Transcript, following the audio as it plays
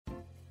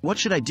What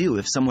should I do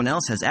if someone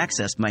else has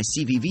accessed my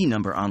CVV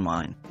number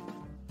online?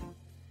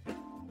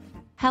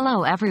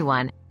 Hello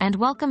everyone, and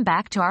welcome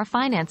back to our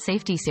Finance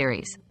Safety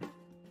series.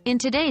 In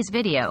today's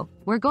video,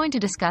 we're going to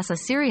discuss a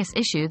serious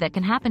issue that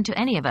can happen to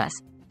any of us,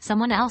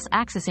 someone else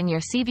accessing your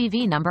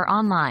CVV number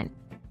online.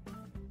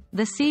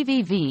 The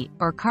CVV,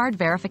 or Card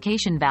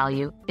Verification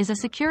Value, is a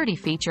security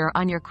feature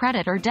on your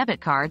credit or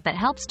debit card that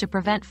helps to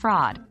prevent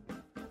fraud.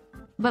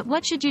 But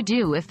what should you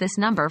do if this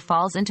number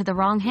falls into the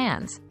wrong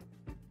hands?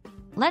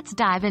 Let's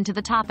dive into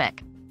the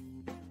topic.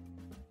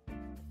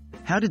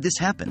 How did this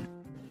happen?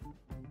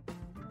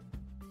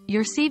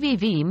 Your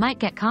CVV might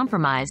get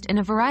compromised in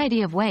a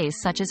variety of ways,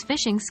 such as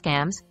phishing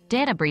scams,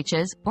 data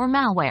breaches, or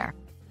malware.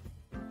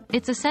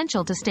 It's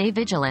essential to stay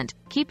vigilant,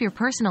 keep your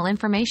personal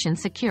information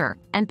secure,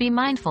 and be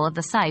mindful of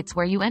the sites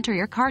where you enter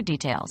your card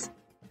details.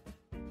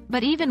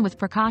 But even with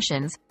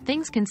precautions,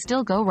 things can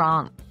still go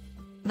wrong.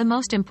 The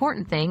most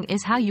important thing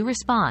is how you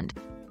respond.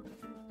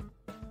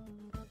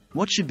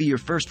 What should be your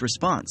first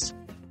response?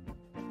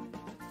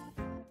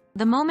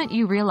 The moment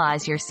you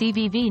realize your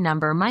CVV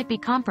number might be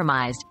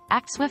compromised,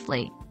 act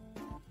swiftly.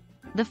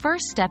 The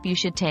first step you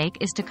should take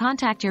is to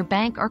contact your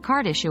bank or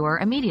card issuer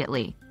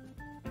immediately.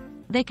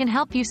 They can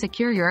help you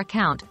secure your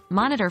account,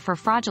 monitor for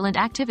fraudulent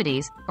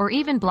activities, or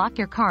even block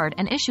your card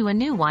and issue a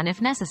new one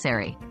if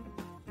necessary.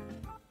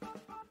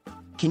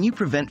 Can you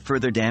prevent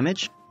further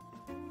damage?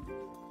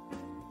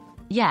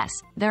 Yes,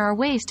 there are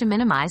ways to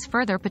minimize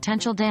further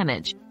potential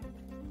damage.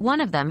 One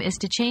of them is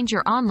to change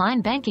your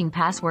online banking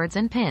passwords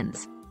and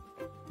PINs.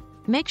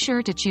 Make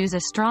sure to choose a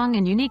strong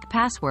and unique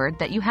password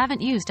that you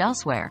haven't used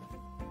elsewhere.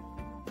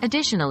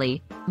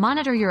 Additionally,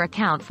 monitor your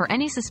account for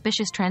any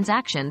suspicious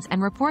transactions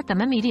and report them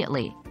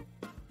immediately.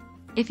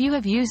 If you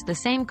have used the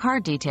same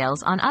card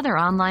details on other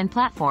online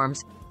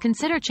platforms,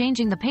 consider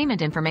changing the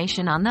payment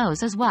information on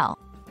those as well.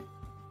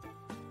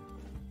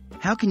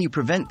 How can you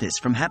prevent this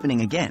from happening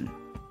again?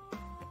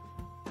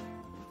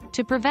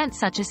 To prevent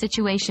such a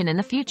situation in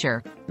the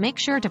future, make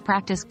sure to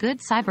practice good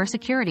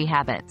cybersecurity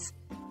habits.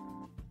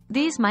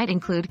 These might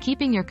include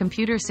keeping your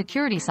computer's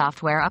security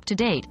software up to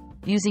date,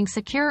 using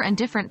secure and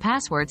different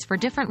passwords for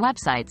different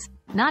websites,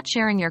 not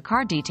sharing your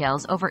card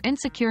details over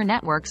insecure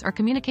networks or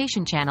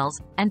communication channels,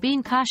 and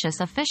being cautious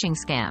of phishing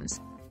scams.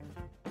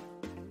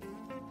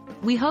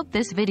 We hope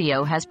this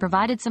video has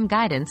provided some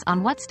guidance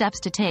on what steps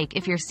to take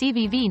if your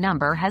CVV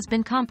number has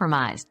been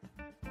compromised.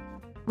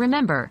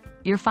 Remember,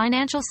 your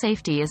financial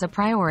safety is a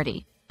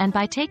priority, and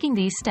by taking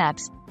these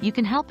steps, you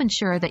can help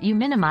ensure that you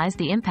minimize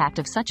the impact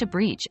of such a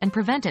breach and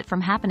prevent it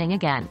from happening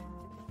again.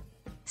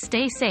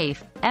 Stay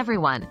safe,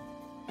 everyone.